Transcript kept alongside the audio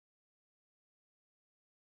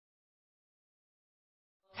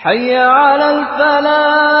حي على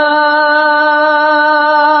الفلاح.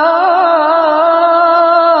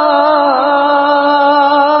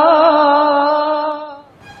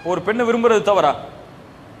 ஒரு பெண்ணை விரும்புறது தவறா?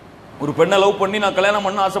 ஒரு பெண்ணை லவ் பண்ணி நான் கல்யாணம்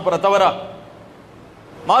பண்ண ஆசைப்படுற தவறா?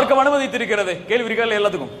 மார்க்கம் அனுமதித்திருக்கிறது. கேள்வி இருக்கா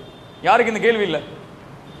எல்லாத்துக்கும்? யாருக்கு இந்த கேள்வி இல்லை?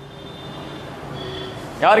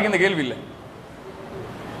 யாருக்கு இந்த கேள்வி இல்லை?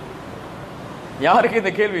 யாருக்கு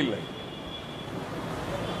இந்த கேள்வி இல்லை?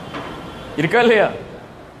 இருக்கா இல்லையா?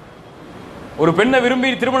 ஒரு பெண்ணை விரும்பி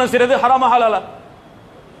திருமணம் செய்யறது ஹராமா ஹலாலா?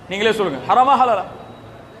 நீங்களே சொல்லுங்க. ஹராமா ஹலாலா?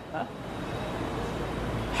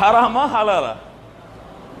 ஹராமா ஹலாலா?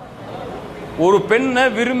 ஒரு பெண்ணை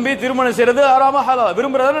விரும்பி திருமணம் செய்யறது ஹராமா ஹலாலா?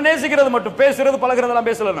 விரும்புறத நேசிக்கிறது மட்டும், பேசுறது பழகிறதெல்லாம்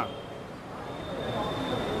பேசல. நான்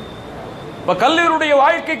இப்ப கல்லூரியுடைய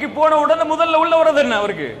வாழ்க்கைக்கு போன உடனே முதல்ல உள்ள வர்றது என்ன?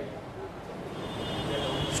 அவருக்கு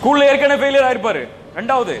ஸ்கூல்ல ஏற்கனவே ஃபெயிலியர் ஆயிருப்பாரு.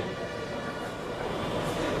 ரெண்டாவது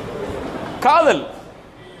காதல்.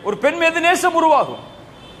 ஒரு பெண் மீது நேசம் உருவாகும்,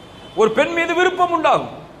 ஒரு பெண் மீது விருப்பம்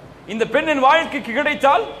உண்டாகும். இந்த பெண்ணின் வாழ்க்கைக்கு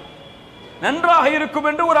கிடைத்தால் நன்றாக இருக்கும்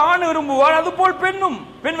என்று ஒரு ஆண் விரும்புவார். அதுபோல் பெண்ணும்.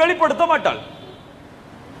 பெண் வெளிப்படுத்த மாட்டாள்.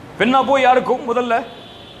 பெண்ணா போய் யாருக்கும் முதல்ல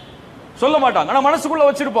சொல்ல மாட்டாங்க, ஆனா மனசுக்குள்ள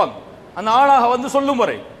வச்சிருப்பாங்க. அந்த ஆணாக வந்து சொல்லும்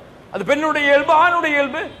வரை அது பெண்ணுடைய இயல்பு, ஆணுடைய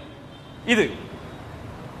இயல்பு. இது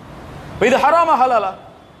இது ஹராமா ஹலாலா?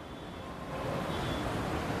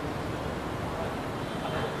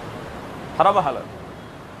 ஹராமா ஹலால்?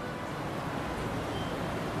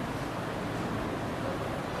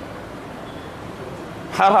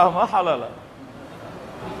 ஹராமா ஹலாலா?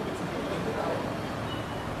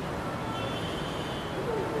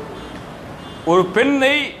 ஒரு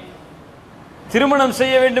பெண்ணை திருமணம்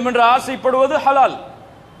செய்ய வேண்டும் என்று ஆசைப்படுவது ஹலால்.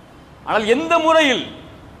 ஆனால் எந்த முறையில்?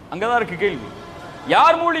 அங்கதான் இருக்கு கேள்வி.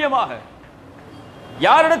 யார் மூலியமாக?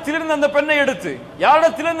 யாரிடத்திலிருந்து அந்த பெண்ணை எடுத்து,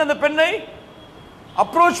 யாரிடத்திலிருந்து அந்த பெண்ணை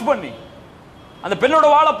அப்ரோச் பண்ணி அந்த பெண்ணோட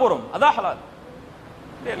வாழ போறோம், அதான் ஹலால்.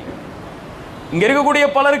 இங்க இருக்கக்கூடிய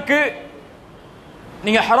பலருக்கு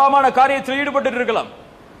நீங்க ஹராமான காரியத்தில் ஈடுபட்டு இருக்கலாம்.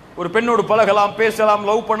 ஒரு பெண்ணோடு பழகலாம், பேசலாம்,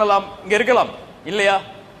 லவ் பண்ணலாம், இங்க இருக்கலாம் இல்லையா?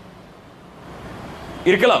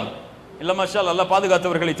 இருக்கலாம். இல்ல மாஷா அல்லாஹ்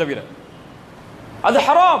பாதுகாத்தவர்களை தவிர. அது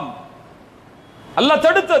ஹராம். அல்லாஹ்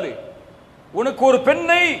தடுத்தது. உனக்கு ஒரு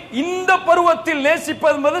பெண்ணை இந்த பருவத்தில்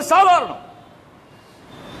நேசிப்பது என்பது சாதாரணம்.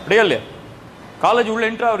 அப்படியே இல்லையா? காலேஜ் உள்ள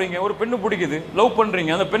என்ட்ரு ஆகுறீங்க, ஒரு பெண்ணு பிடிக்குது, லவ்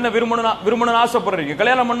பண்றீங்க, அந்த பெண்ணை விரும்பணும்னு ஆசைப்படுறீங்க,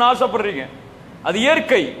 கல்யாணம் பண்ண ஆசைப்படுறீங்க. அது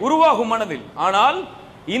இயற்கை, உருவாகும் மனதில். ஆனால்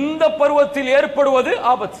இந்த பருவத்தில் ஏற்படுவது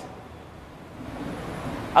ஆபத்து.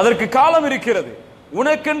 அதற்கு காலம் இருக்கிறது,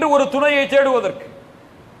 உனக்கென்று ஒரு துணையை தேடுவதற்கு.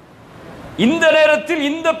 இந்த நேரத்தில்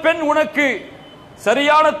இந்த பெண் உனக்கு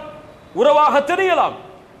சரியான உறவாக தெரியலாம்.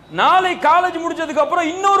 நாளை காலேஜ் முடிச்சதுக்கு அப்புறம்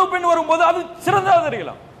இன்னொரு பெண் வரும்போது அது சிறந்ததாக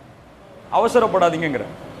தெரியலாம். அவசரப்படாதீங்க.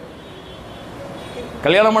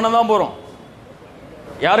 கல்யாணம் பண்ண தான் போறோம்.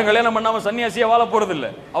 யாரும் கல்யாணம் பண்ணாம சன்னியாசியா வாழ போறது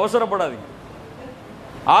இல்லை. அவசரப்படாதீங்க.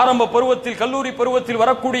 ஆரம்ப பருவத்தில், கல்லூரி பருவத்தில்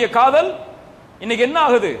வரக்கூடிய காதல் இன்னைக்கு என்ன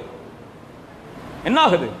ஆகுது? என்ன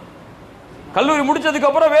ஆகுது? கல்லூரி முடிச்சதுக்கு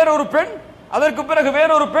அப்புறம் வேறொரு பெண், அதற்கு பிறகு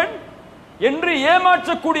வேறொரு பெண் என்று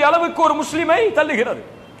ஏமாற்றக்கூடிய அளவுக்கு ஒரு முஸ்லிமை தள்ளுகிறது.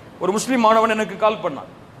 ஒரு முஸ்லிம் மாணவன் எனக்கு கால்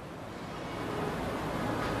பண்ணான்.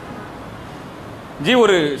 ஜி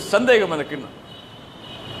ஒரு சந்தேகம் எனக்கு.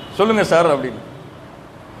 சொல்லுங்க சார் அப்படின்னு.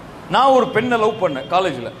 நான் ஒரு பெண்ணை லவ் பண்ணேன்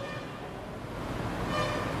காலேஜில்.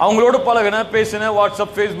 அவங்களோட பழகின, பேசின,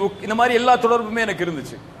 வாட்ஸ்அப், ஃபேஸ்புக், இந்த மாதிரி எல்லா தொடர்புமே எனக்கு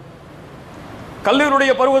இருந்துச்சு.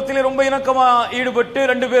 கல்லூரியுடைய பருவத்திலே ரொம்ப இணக்கமா ஈடுபட்டு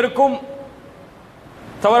ரெண்டு பேருக்கும்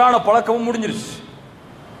தவறான பழக்கமும் முடிஞ்சிருச்சு.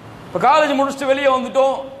 இப்போ காலேஜ் முடிச்சுட்டு வெளியே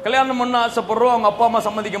வந்துட்டோம், கல்யாணம் பண்ண ஆசைப்படுறோம். அவங்க அப்பா அம்மா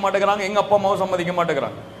சம்மதிக்க மாட்டேங்கிறாங்க, எங்க அப்பா அம்மாவும் சம்மதிக்க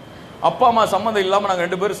மாட்டேங்கிறாங்க. அப்பா அம்மா சம்மந்தம் இல்லாமல் நாங்கள்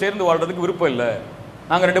ரெண்டு பேரும் சேர்ந்து வாழ்றதுக்கு விருப்பம் இல்லை,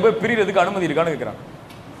 நாங்கள் ரெண்டு பேரும் பிரியறதுக்கு அனுமதி இருக்கான்னு கேட்குறாங்க.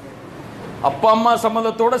 அப்பா அம்மா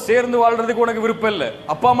சம்மதத்தோட சேர்ந்து வாழ்றதுக்கு உனக்கு விருப்பம் இல்லை,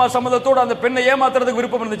 அப்பா அம்மா சம்மதத்தோட அந்த பெண்ணை ஏமாத்துறதுக்கு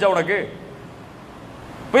விருப்பம் இருந்துச்சா உனக்கு?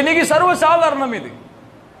 இப்ப இன்னைக்கு சர்வ சாதாரணம் இது.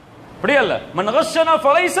 அப்படியே அல்ல. மன்கஷனா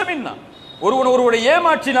ஃபலைஸ மின்னா. ஒருவனை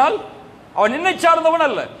ஏமாற்றினால் அவன் என்னை சார்ந்தவன்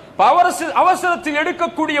அல்ல. அவசரத்தில்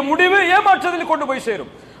எடுக்கக்கூடிய முடிவு ஏமாற்றத்தில் கொண்டு போய்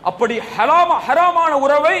சேரும். அப்படி ஹராமான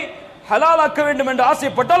உறவை ஹலாலாக்க வேண்டும் என்று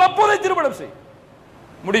ஆசைப்பட்டால் அப்போதே திருமணம் செய்.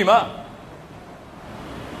 முடியுமா?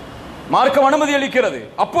 மார்க்கம் அனுமதி அளிக்கிறது.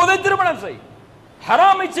 அப்போதே திருமணம் செய்.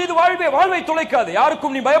 ஹராமை செய்து வாழ்வை தொலைக்காது.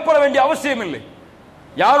 யாருக்கும் நீ பயப்பட வேண்டிய அவசியம் இல்லை,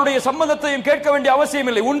 யாருடைய சம்மதத்தையும் கேட்க வேண்டிய அவசியம்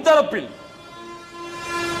இல்லை. உன் தரப்பில்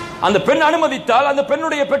அந்த பெண் அனுமதித்தால், அந்த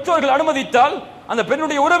பெண்ணுடைய பெற்றோர்கள் அனுமதித்தால், அந்த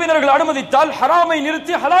பெண்ணுடைய உறவினர்கள் அனுமதித்தால் ஹராமை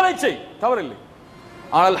நிறுத்தி ஹலாலை செய், தவறில்லை.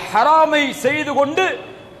 ஆனால் ஹராமை செய்து கொண்டு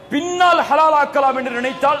பின்னால் ஹலாலாக்கலாம் என்று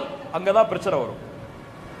நினைத்தால் அங்கதான் பிரச்சனை வரும்.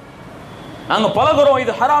 நாங்க பழகுறோம்,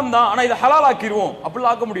 இது ஹராம் தான், ஆனா இதை ஹலாலாக்கிடுவோம்,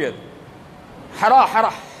 அப்படிலாம் ஆக்க முடியாது.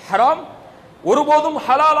 ஹராம் ஒருபோதும்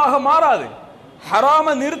ஹலாலாக மாறாது.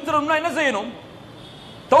 ஹராம நிறுத்தணும்னா என்ன செய்யணும்?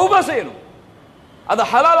 தௌபா செய்யணும். அது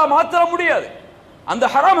ஹலாலா மாற்ற முடியாது. அந்த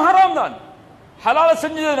ஹராம் ஹராம் தான். ஹலால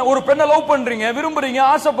செஞ்சு ஒரு பெண்ணை லவ் பண்றீங்க, விரும்புறீங்க,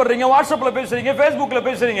 ஆசைப்படுறீங்க, வாட்ஸ்அப்ல பேசுறீங்க, ஃபேஸ்புக்ல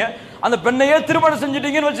பேசுறீங்க, அந்த பெண்ணையே திருமணம்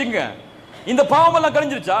செஞ்சிட்டீங்கன்னு வச்சுங்க, இந்த பாவம் எல்லாம்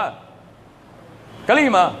கழிஞ்சிருச்சா?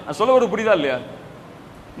 கழியுமா? நான் சொல்ல ஒரு புரியுதா இல்லையா?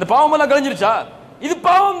 இந்த பாவம் எல்லாம் கழிஞ்சிருச்சா? இது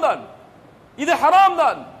பாவம் தான், இது ஹராம்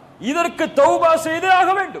தான். இதற்கு தௌபா செய்தே ஆக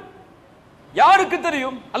வேண்டும். யாருக்கு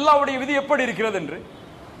தெரியும் அல்லாஹ்வுடைய விதி எப்படி இருக்கிறது என்று?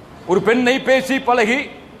 ஒரு பெண்ணை பேசி பழகி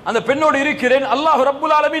அந்த பெண்ணோடு இருக்கிறேன், அல்லாஹ்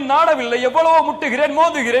ரப்புல் ஆலமீன் நாடவில்லை, எவ்வளவோ முட்டுகிறேன்,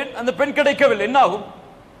 மோதுகிறேன், அந்த பெண் கிடைக்கவில்லை, என்ன ஆகும்?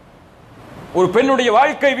 ஒரு பெண்ணுடைய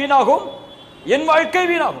வாழ்க்கை வீணாகும், என் வாழ்க்கை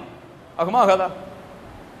வீணாகும். ஆகுமாகாதா?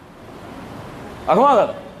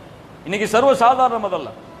 ஆகுமாகாதா? இன்னைக்கு சர்வ சாதாரணம் அதல்ல.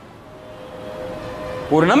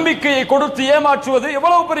 ஒரு நம்பிக்கையை கொடுத்து ஏமாற்றுவது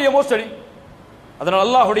எவ்வளவு பெரிய மோசடி. அதனால்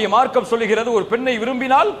அல்லாஹ்வுடைய மார்க்கம் சொல்லுகிறது, ஒரு பெண்ணை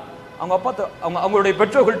விரும்பினால் அவங்க அப்பா அவங்களுடைய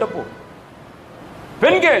பெற்றோர்கள்ட்ட போ,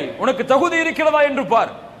 பெண்கள் உனக்கு தகுதி இருக்கிறதா என்று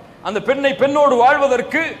பார். அந்த பெண்ணை பெண்ணோடு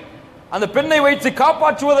வாழ்வதற்கு, அந்த பெண்ணை வைத்து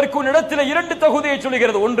காப்பாற்றுவதற்கு உன்னிடத்தில் இரண்டு தகுதியை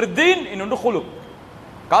சொல்லுகிறது. ஒன்று தீன், இன்னொன்று குலு.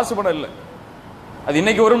 காசு பணம் இல்லை, அது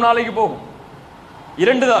இன்னைக்கு ஒரு நாளைக்கு போகும்.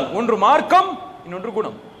 இரண்டு தான், ஒன்று மார்க்கம், இன்னொன்று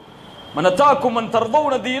குணம். மனதாக்கும் மன்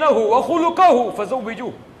தர்தவுன தீனஹு வ குலுகஹு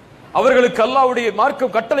ஃபஸவ்விஜூஹு. அவர்களுக்கு அல்லாஹ்வுடைய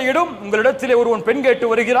மார்க்கம் கட்டளையிடும், உங்களிடத்திலே ஒருவன் பெண் கேட்டு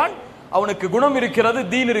வருகிறான், அவனுக்கு குணம் இருக்கிறது,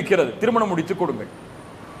 தீன் இருக்கிறது, திருமணம் முடித்து கொடுங்கள்.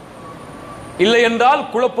 இல்லை என்றால்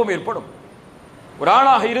குழப்பம் ஏற்படும். ஒரு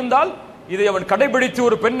ஆணாக இருந்தால் இதை அவன் கடைபிடித்து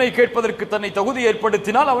ஒரு பெண்ணை கேட்பதற்கு தன்னை தகுதி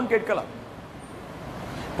ஏற்படுத்தினால் அவன் கேட்கலாம்.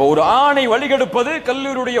 இப்போ ஒரு ஆணை வழிகெடுப்பது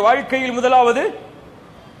கல்லூரியுடைய வாழ்க்கையில் முதலாவது,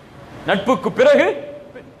 நட்புக்கு பிறகு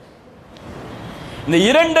இந்த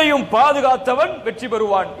இரண்டையும் பாதுகாத்தவன் வெற்றி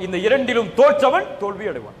பெறுவான். இந்த இரண்டிலும் தோற்றவன் தோல்வி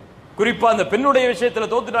அடைவான். குறிப்பா அந்த பெண்ணுடைய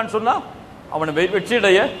விஷயத்தில் தோத்துட்டான்னு சொன்னா அவனை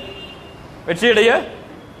வெற்றியடைய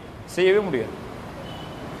செய்யவே முடியாது.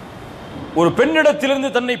 ஒரு பெண்ணிடத்திலிருந்து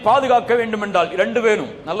தன்னை பாதுகாக்க வேண்டும் என்றால் இரண்டு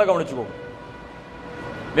வேணும். நல்லா கவனிச்சுக்கோங்க.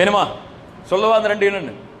 வேணுமா? சொல்லவா அந்த ரெண்டு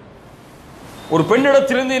என்னன்னு? ஒரு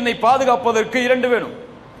பெண்ணிடத்திலிருந்து என்னை பாதுகாப்பதற்கு இரண்டு வேணும்.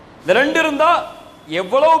 இந்த ரெண்டு இருந்தா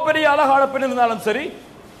எவ்வளவு பெரிய அழகான பெண் இருந்தாலும் சரி,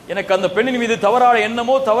 எனக்கு அந்த பெண்ணின் மீது தவறான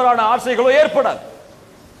எண்ணமோ தவறான ஆசைகளோ ஏற்படாது.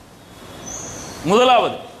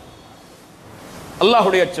 முதலாவது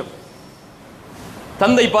அல்லாஹ்வுடைய அச்சம்.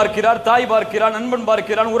 தந்தை பார்க்கிறார், தாய் பார்க்கிறார், நண்பன்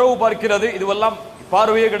பார்க்கிறான், உறவு பார்க்கிறது, இதுவெல்லாம்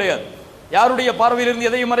பார்வையே கிடையாது. யாருடைய பார்வையிலிருந்து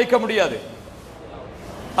எதையும் மறைக்க முடியாது.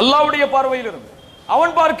 அல்லாஹ்வுடைய பார்வையிலிருந்து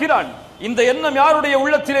அவன் பார்க்கிறான். இந்த எண்ணம் யாருடைய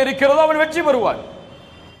உள்ளத்தில் இருக்கிறதோ அவன் வெற்றி பெறுவான்.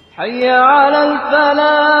 ஹய்ய அலல்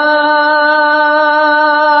ஃபலாஹ்.